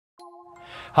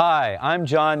Hi, I'm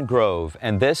John Grove,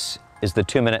 and this is the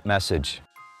 2-Minute Message.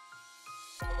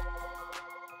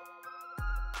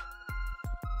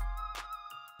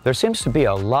 There seems to be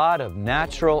a lot of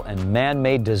natural and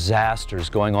man-made disasters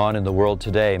going on in the world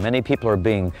today. Many people are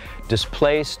being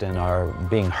displaced and are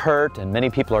being hurt, and many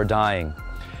people are dying.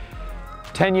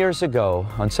 10 years ago,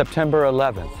 on September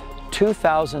 11th,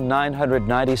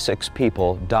 2,996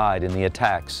 people died in the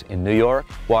attacks in New York,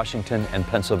 Washington, and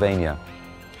Pennsylvania.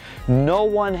 No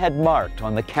one had marked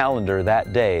on the calendar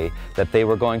that day that they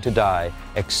were going to die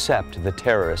except the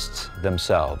terrorists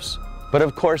themselves. But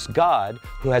of course, God,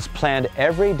 who has planned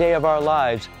every day of our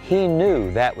lives, He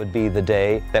knew that would be the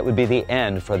day, that would be the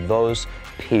end for those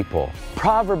people.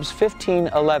 Proverbs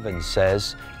 15:11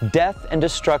 says, "Death and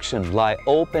destruction lie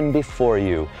open before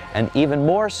you, and even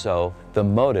more so, the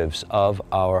motives of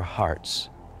our hearts."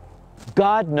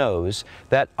 God knows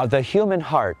that the human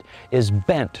heart is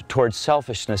bent towards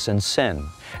selfishness and sin.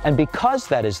 And because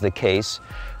that is the case,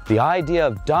 the idea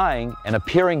of dying and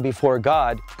appearing before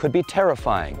God could be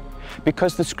terrifying.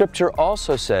 Because the Scripture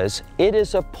also says it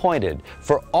is appointed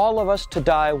for all of us to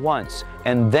die once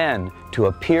and then to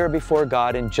appear before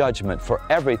God in judgment for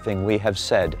everything we have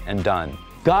said and done.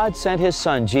 God sent His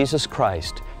Son, Jesus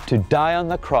Christ, to die on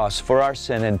the cross for our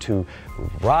sin and to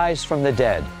rise from the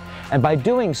dead. And by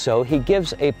doing so, He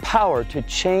gives a power to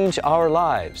change our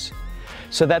lives,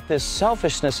 so that this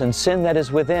selfishness and sin that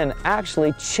is within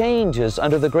actually changes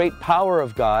under the great power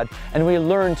of God, and we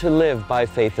learn to live by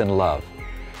faith and love.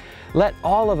 Let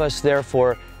all of us,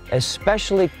 therefore,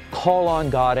 especially call on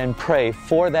God and pray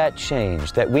for that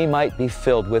change, that we might be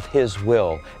filled with His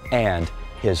will and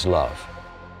His love.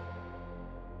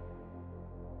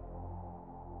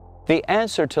 The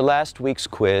answer to last week's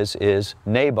quiz is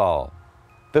Nabal.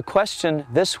 The question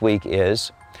this week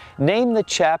is, name the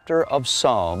chapter of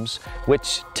Psalms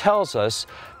which tells us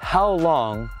how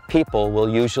long people will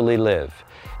usually live.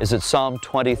 Is it Psalm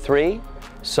 23,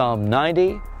 Psalm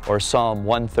 90, or Psalm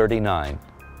 139?